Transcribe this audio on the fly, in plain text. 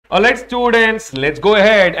Alright students, let's go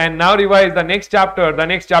ahead and now revise the next chapter. The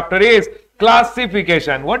next chapter is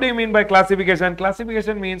classification. What do you mean by classification?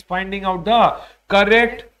 Classification means finding out the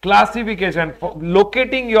correct classification,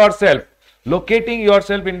 locating yourself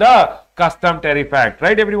in the custom tariff act.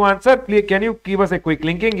 Right everyone? Sir, please, can you give us a quick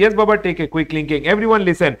linking? Yes Baba, take a quick linking. Everyone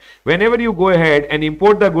listen. Whenever you go ahead and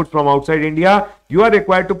import the goods from outside India, you are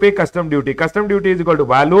required to pay custom duty. Custom duty is equal to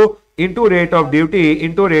value into rate of duty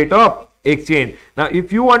into rate of exchange. Now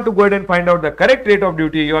if you want to go ahead and find out the correct rate of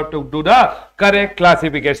duty, you have to do the correct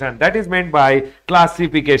classification. That is meant by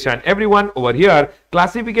classification. Everyone over here,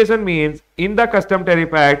 classification means in the custom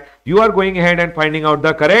tariff act, you are going ahead and finding out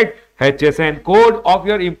the correct HSN code of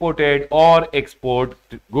your imported or export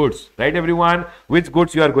goods. Right everyone? Which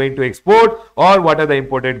goods you are going to export or what are the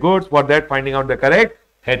imported goods. For that, finding out the correct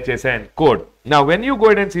HSN code. Now when you go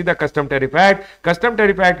ahead and see the custom tariff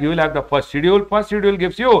act, you will have the first schedule. First schedule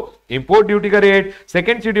gives you import duty rate.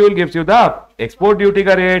 Second schedule gives you the export duty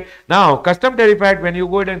rate. Now custom tariff act, when you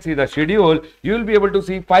go ahead and see the schedule, you will be able to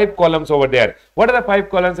see 5 columns over there. What are the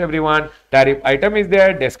 5 columns everyone? Tariff item is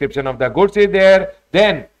there, description of the goods is there,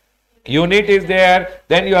 then unit is there,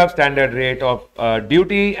 then you have standard rate of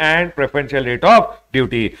duty and preferential rate of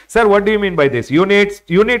duty. Sir, what do you mean by this? Units.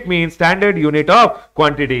 Unit means standard unit of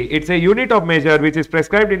quantity. It's a unit of measure which is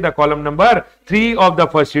prescribed in the column number 3 of the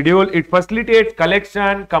first schedule. It facilitates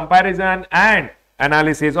collection, comparison and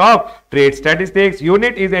analysis of trade statistics.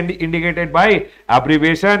 Unit is indicated by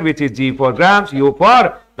abbreviation, which is G for grams, U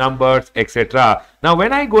for numbers, etc. Now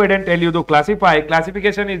when I go ahead and tell you to classify,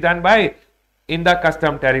 classification is done by in the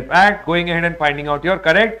custom tariff act, going ahead and finding out your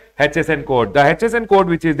correct HSN code. The HSN code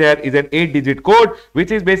which is there is an 8-digit code, which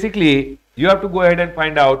is basically you have to go ahead and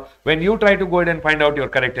find out when you try to go ahead and find out your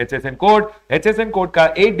correct HSN code. HSN code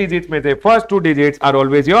ka 8 digits mein se first 2 digits are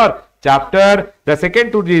always your chapter, the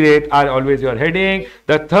second 2 digits are always your heading,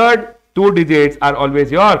 the third 2 digits are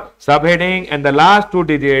always your subheading and the last 2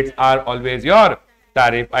 digits are always your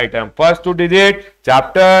tariff item. First 2 digit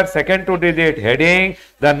chapter, second 2 digit heading,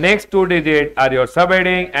 the next 2 digit are your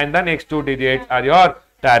subheading and the next 2 digits are your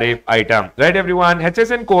tariff item. Right everyone?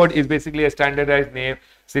 HSN code is basically a standardized name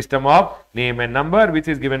system of name and number which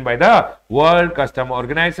is given by the World Custom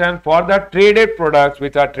Organization for the traded products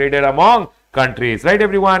which are traded among countries. Right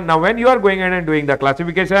everyone? Now when you are going ahead and doing the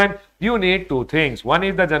classification, you need 2 things. One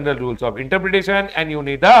is the general rules of interpretation and you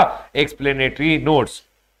need the explanatory notes.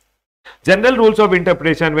 General rules of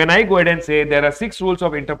interpretation, when I go ahead and say there are 6 rules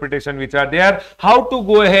of interpretation which are there, how to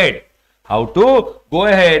go ahead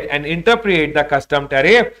and interpret the custom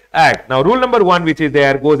tariff act. Now rule number 1 which is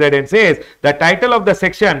there goes ahead and says the title of the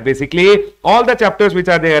section, basically all the chapters which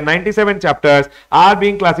are there, 97 chapters are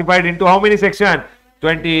being classified into how many sections?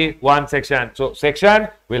 21 sections. So section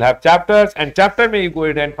will have chapters and chapter may you go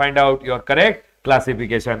ahead and find out your correct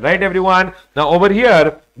classification. Right everyone? Now over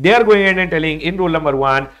here they are going ahead and telling in rule number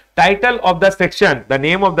 1, title of the section, the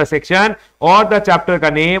name of the section or the chapter ka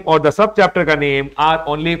name or the sub chapter ka name are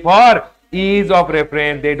only for ease of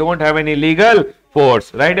reference. They don't have any legal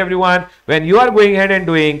force. Right everyone? When you are going ahead and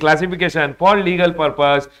doing classification for legal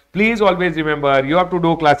purpose, please always remember you have to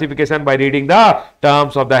do classification by reading the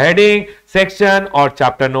terms of the heading, section or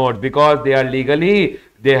chapter notes because they are legally,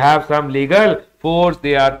 they have some legal force,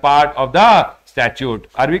 they are part of the statute.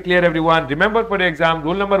 Are we clear everyone? Remember for exam,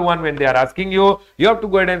 rule number 1 when they are asking you, you have to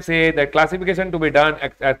go ahead and say that classification to be done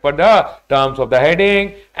as per the terms of the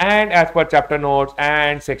heading and as per chapter notes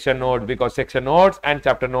and section notes because section notes and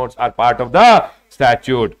chapter notes are part of the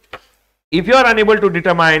statute. If you are unable to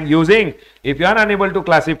determine if you are unable to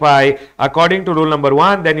classify according to rule number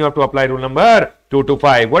 1, then you have to apply rule number 2 to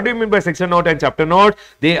 5. What do you mean by section note and chapter note?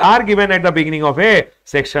 They are given at the beginning of a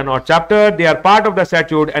section or chapter. They are part of the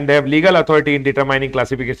statute and they have legal authority in determining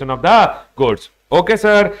classification of the goods. Okay,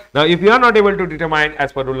 sir. Now, if you are not able to determine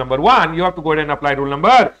as per rule number 1, you have to go ahead and apply rule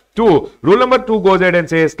number 2. Rule number 2 goes ahead and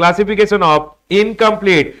says classification of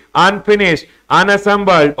incomplete, unfinished,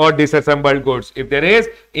 unassembled or disassembled goods. If there is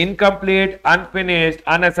incomplete, unfinished,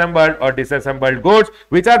 unassembled or disassembled goods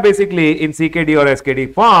which are basically in CKD or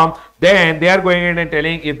SKD form, then they are going in and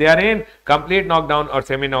telling if they are in complete knockdown or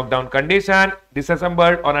semi knockdown condition,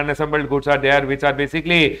 disassembled or unassembled goods are there which are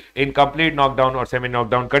basically in complete knockdown or semi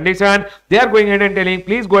knockdown condition, they are going ahead and telling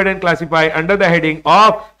please go ahead and classify under the heading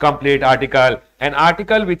of complete article. An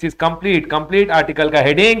article which is complete article ka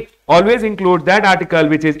heading always includes that article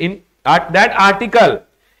which is in that article,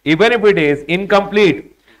 even if it is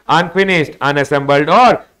incomplete, unfinished, unassembled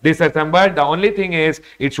or disassembled, the only thing is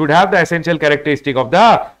it should have the essential characteristic of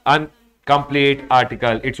the complete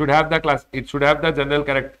article. It should have the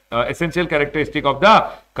general essential characteristic of the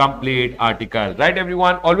complete article. Right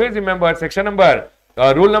everyone? Always remember section number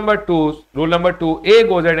rule number two, A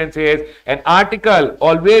goes ahead and says an article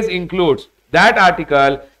always includes that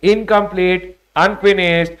article incomplete,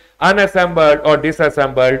 unfinished, unassembled or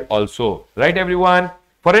disassembled also. Right everyone?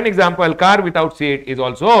 For an example, car without seat is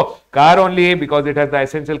also car only because it has the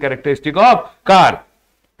essential characteristic of car.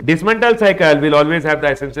 Dismantled cycle will always have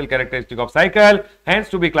the essential characteristic of cycle, hence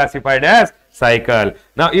to be classified as cycle.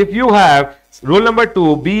 Now, if you have rule number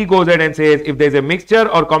 2, B goes ahead and says if there is a mixture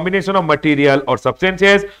or combination of material or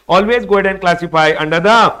substances, always go ahead and classify under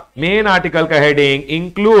the main article ka heading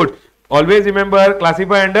include. Always remember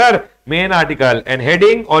classify under main article, and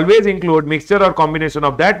heading always include mixture or combination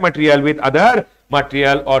of that material with other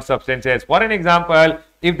material or substances. For an example,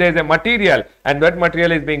 if there is a material and that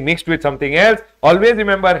material is being mixed with something else, always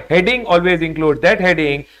remember heading always includes that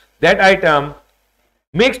heading, that item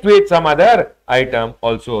mixed with some other item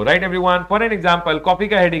also. Right everyone? For an example, coffee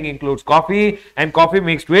ka heading includes coffee and coffee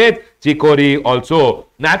mixed with chicory also.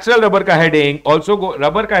 Natural rubber ka heading also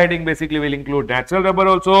rubber ka heading basically will include natural rubber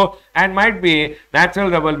also, and might be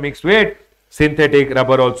natural rubber mixed with synthetic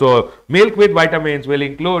rubber also. Milk with vitamins will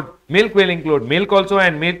include milk also,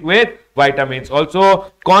 and milk with vitamins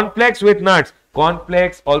also. Cornflakes with nuts,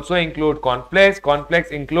 cornflakes also include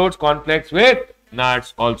cornflakes includes cornflakes with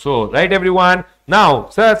nuts also. Right everyone? Now,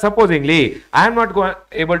 sir, supposingly I am not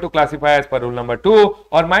able to classify as per rule number 2,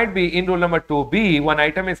 or might be in rule number 2B one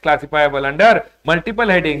item is classifiable under multiple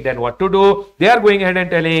heading, then what to do? They are going ahead and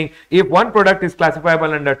telling if one product is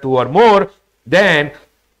classifiable under 2 or more, then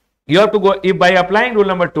you have to go, if by applying rule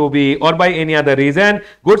number 2B or by any other reason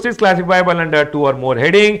goods is classifiable under 2 or more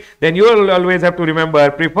heading, then you will always have to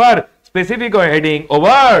remember prefer specific heading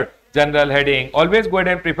over general heading. Always go ahead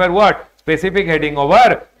and prefer what? Specific heading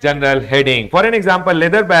over general heading. For an example,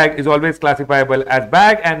 leather bag is always classifiable as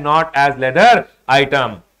bag and not as leather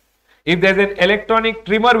item. If there is an electronic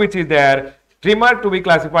trimmer which is there, trimmer to be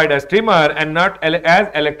classified as trimmer and not as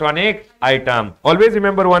electronic item. Always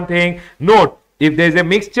remember one thing, note, if there is a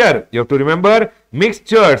mixture, you have to remember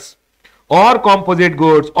mixtures or composite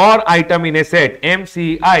goods or item in a set,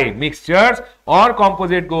 MCI, mixtures or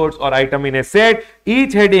composite goods or item in a set,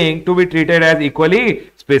 each heading to be treated as equally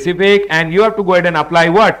specific, and you have to go ahead and apply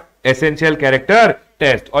what? Essential character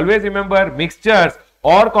test. Always remember mixtures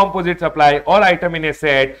or composites apply or item in a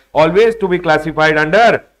set always to be classified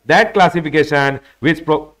under that classification which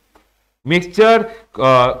mixture,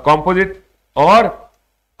 composite or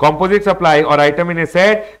composite supply or item in a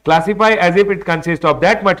set classify as if it consists of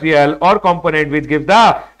that material or component which gives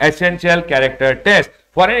the essential character test.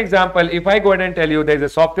 For an example, if I go ahead and tell you there is a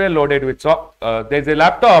software loaded with there is a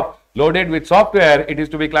laptop loaded with software, it is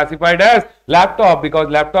to be classified as laptop because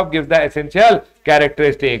laptop gives the essential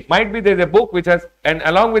characteristic. Might be there is a book which has, and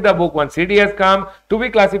along with the book one CD has come, to be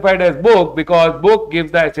classified as book because book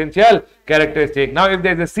gives the essential characteristic. Now if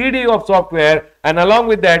there is a CD of software and along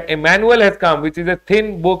with that a manual has come which is a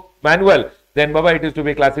thin book manual, then Baba it is to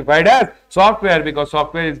be classified as software because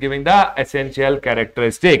software is giving the essential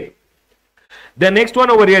characteristic. The next one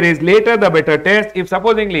over here is later the better test. If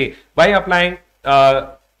supposingly by applying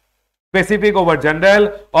specific over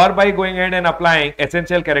general or by going ahead and applying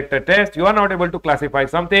essential character test, you are not able to classify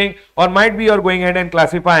something, or might be you are going ahead and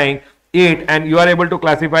classifying it and you are able to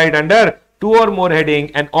classify it under 2 or more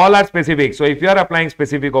heading and all are specific. So if you are applying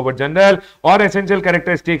specific over general or essential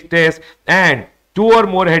characteristics test and 2 or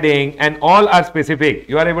more heading and all are specific,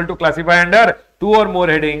 you are able to classify under 2 or more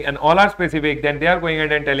heading and all are specific, then they are going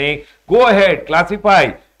ahead and telling go ahead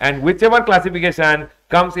classify, and whichever classification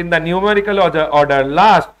comes in the numerical order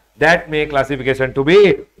last, that may classification to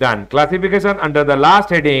be done. Classification under the last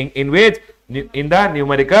heading in which in the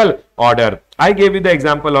numerical order. I gave you the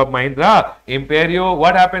example of Mahindra Imperio.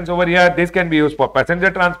 What happens over here? This can be used for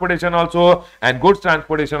passenger transportation also and goods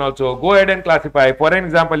transportation also. Go ahead and classify. For an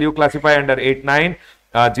example, you classify under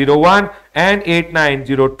 8901 and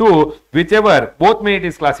 8902. Whichever both may it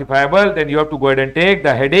is classifiable, then you have to go ahead and take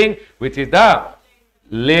the heading which is the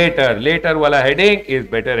later wala heading is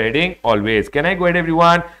better heading always. Can I go ahead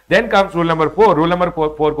everyone? Then comes rule number 4. Rule number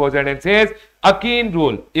 4 goes ahead and says a keen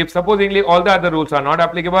rule. If supposingly all the other rules are not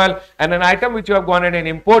applicable and an item which you have gone ahead and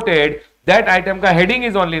imported, that item ka heading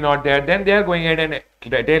is only not there, then they are going ahead and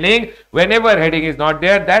telling whenever heading is not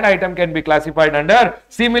there, that item can be classified under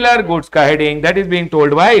similar goods ka heading. That is being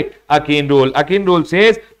told by a keen rule. A keen rule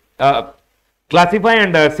says classify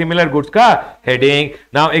under similar goods ka heading.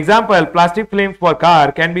 Now example, plastic films for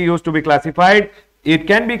car can be used to be classified. It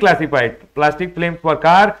can be classified. Plastic films for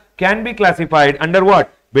car can be classified under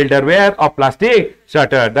what? builderware of plastic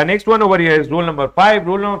shutter. The next one over here is rule number 5.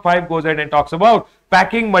 Rule number 5 goes ahead and talks about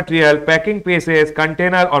packing material, packing cases,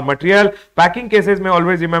 container or material. Packing cases may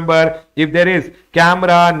always remember if there is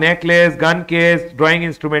camera, necklace, gun case, drawing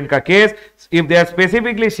instrument ka case, if they are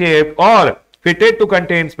specifically shaped or fitted to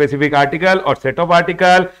contain specific article or set of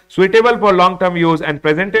article, suitable for long-term use and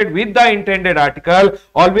presented with the intended article,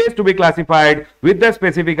 always to be classified with the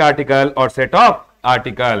specific article or set of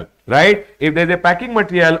article, right? If there is a packing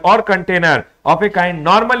material or container of a kind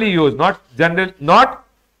normally used, not general, not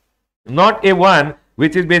a one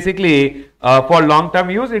which is basically for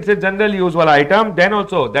long-term use, it's a general usual item, then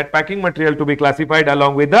also that packing material to be classified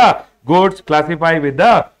along with the goods, classify with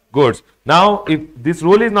the goods. Now, if this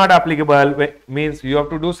rule is not applicable, means you have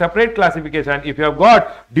to do separate classification. If you have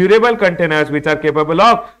got durable containers which are capable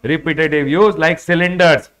of repetitive use, like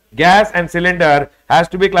cylinders, gas and cylinder has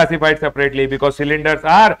to be classified separately because cylinders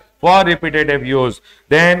are for repetitive use.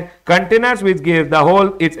 Then containers which give the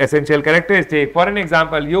whole its essential characteristic. For an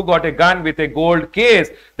example, you got a gun with a gold case,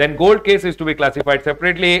 then gold case is to be classified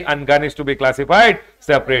separately and gun is to be classified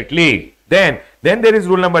separately. Then there is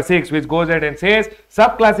rule number 6 which goes ahead and says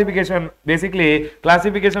sub classification, basically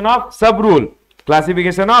classification of sub rule,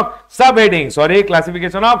 classification of subheading,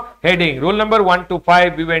 classification of heading. Rule number 1 to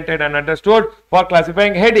 5 we went ahead and understood for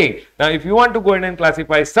classifying heading. Now if you want to go ahead and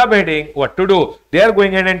classify subheading, what to do? They are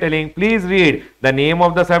going ahead and telling please read the name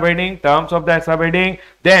of the subheading, terms of that subheading,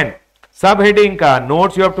 then subheading ka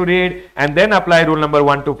notes you have to read, and then apply rule number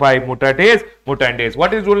 1 to 5 mutantes.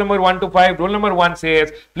 What is rule number 1 to 5? Rule number 1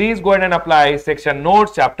 says please go ahead and apply section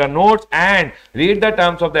notes, chapter notes, and read the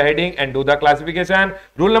terms of the heading and do the classification.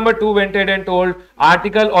 Rule number 2 went ahead and told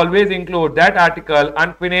article always include that article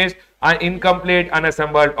unfinished, incomplete,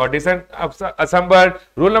 unassembled or disassembled.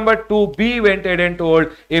 Rule number 2b went ahead and told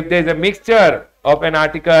if there is a mixture of an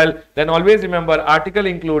article, then always remember article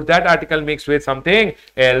include that article mixed with something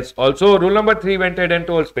else. Also, rule number 3 went ahead and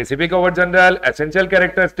told specific over general, essential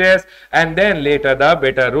characters test, and then later the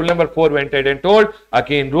better. Rule number 4 went ahead and told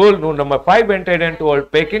again rule. Rule number 5 went ahead and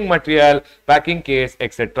told packing material, packing case,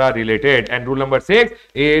 etc. related, and rule number 6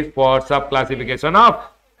 is for sub classification of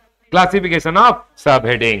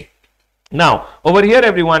subheading. Now, over here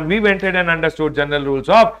everyone, we went ahead and understood general rules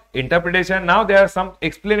of interpretation. Now there are some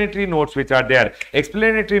explanatory notes which are there.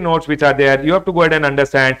 Explanatory notes which are there, you have to go ahead and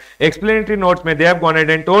understand. Explanatory notes may they have gone ahead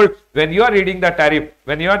and told when you are reading the tariff,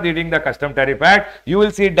 when you are reading the Custom Tariff Act, you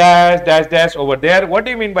will see dash, dash, dash over there. What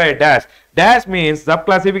do you mean by a dash? Dash means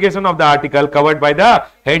sub-classification of the article covered by the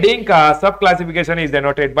heading ka sub-classification is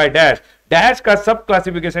denoted by dash. Dash ka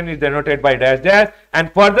sub-classification is denoted by dash dash,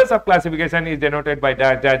 and further sub-classification is denoted by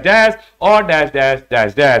dash dash dash or dash dash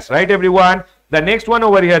dash dash. Right everyone? The next one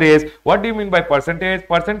over here is what do you mean by percentage?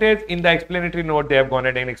 Percentage in the explanatory note they have gone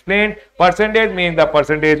ahead and explained. Percentage means the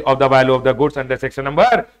percentage of the value of the goods under section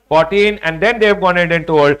number 14, and then they have gone ahead and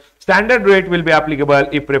told standard rate will be applicable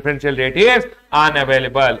if preferential rate is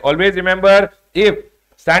unavailable. Always remember, if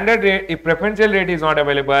standard rate, if preferential rate is not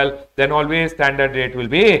available, then always standard rate will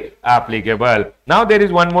be applicable. Now there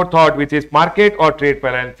is one more thought which is market or trade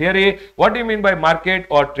parallel theory. What do you mean by market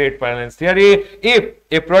or trade parallel theory? If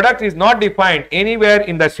a product is not defined anywhere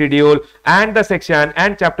in the schedule and the section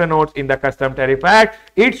and chapter notes in the Custom Tariff Act,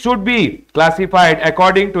 it should be classified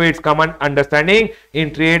according to its common understanding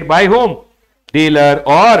in trade by whom? Dealer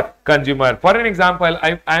or consumer. For an example,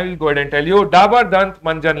 I will go ahead and tell you Dabur Dant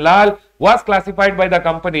Manjan Lal was classified by the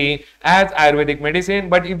company as Ayurvedic medicine,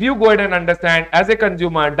 but if you go ahead and understand as a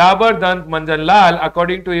consumer, Dabur Dant Manjan Lal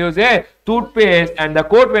according to you is a toothpaste, and the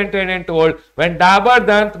court went in and told when Dabur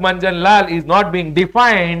Dant Manjan Lal is not being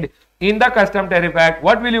defined in the Custom Tariff Act,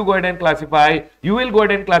 what will you go ahead and classify? You will go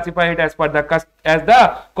ahead and classify it as per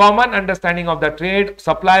the common understanding of the trade,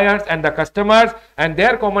 suppliers and the customers, and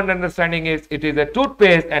their common understanding is it is a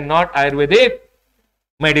toothpaste and not Ayurvedic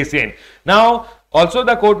medicine. Now, also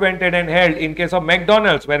the court went ahead and held in case of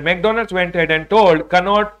McDonald's, where McDonald's went ahead and told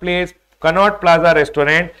Connaught Plaza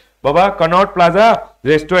Restaurant, Connaught Plaza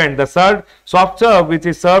Restaurant, the soft serve which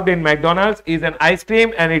is served in McDonald's is an ice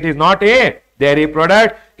cream and it is not a dairy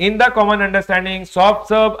product. In the common understanding, soft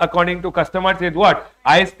serve according to customers is what?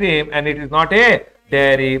 Ice cream, and it is not a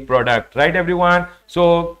dairy product. Right everyone?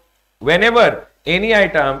 So whenever any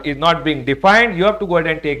item is not being defined, you have to go ahead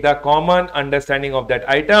and take the common understanding of that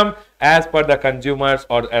item as per the consumers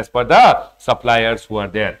or as per the suppliers who are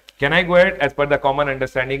there. Can I go ahead? As per the common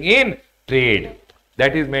understanding in trade.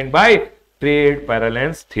 That is meant by trade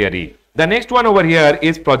parallels theory. The next one over here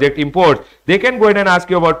is project import. They can go ahead and ask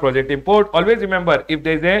you about project import. Always remember, if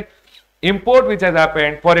there is a import which has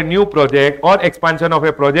happened for a new project or expansion of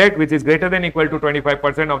a project which is greater than equal to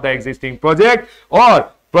 25% of the existing project,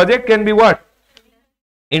 or Project can be what?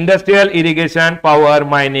 Industrial, irrigation, power,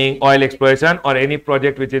 mining, oil exploration, or any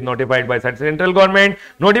project which is notified by central government.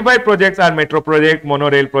 Notified projects are metro project,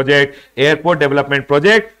 monorail project, airport development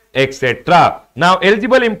project, etc. Now,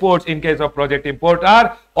 eligible imports in case of project import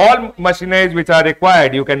are all machineries which are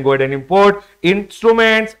required. You can go ahead and import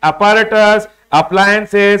instruments, apparatus,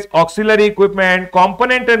 appliances, auxiliary equipment,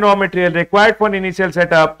 component and raw material required for initial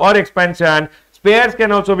setup or expansion. Spares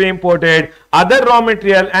can also be imported. Other raw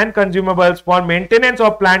material and consumables for maintenance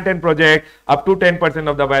of plant and project up to 10%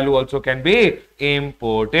 of the value also can be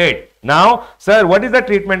imported. Now, sir, what is the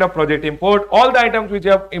treatment of project import? All the items which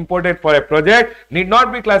you have imported for a project need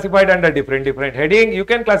not be classified under different heading. You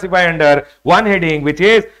can classify under one heading, which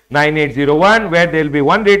is 9801, where there will be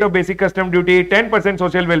one rate of basic custom duty, 10%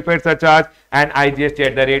 social welfare surcharge, and IGST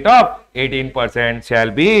at the rate of 18% shall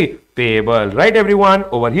be payable. Right, everyone?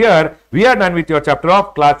 Over here, we are done with your chapter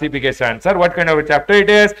of classification. Sir, what kind of a chapter it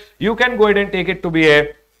is? You can go ahead and take it to be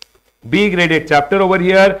a B graded chapter over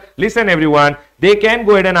here. Listen, everyone, they can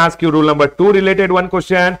go ahead and ask you rule number 2 related one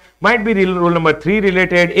question, might be rule number 3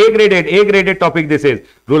 related, A graded topic. This is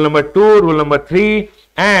rule number 2, rule number 3,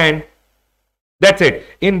 and that's it.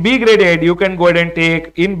 In B graded, you can go ahead and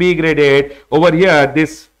take in B graded over here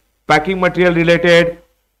this packing material related,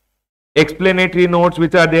 explanatory notes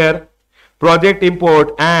which are there, project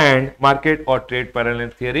import, and market or trade parallel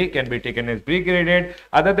theory can be taken as B graded.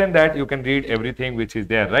 Other than that, you can read everything which is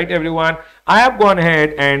there. Right, everyone? I have gone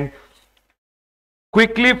ahead and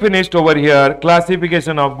quickly finished over here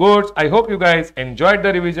classification of goods. I hope you guys enjoyed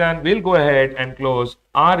the revision. We'll go ahead and close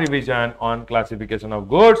our revision on classification of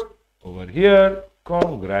goods over here.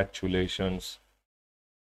 Congratulations.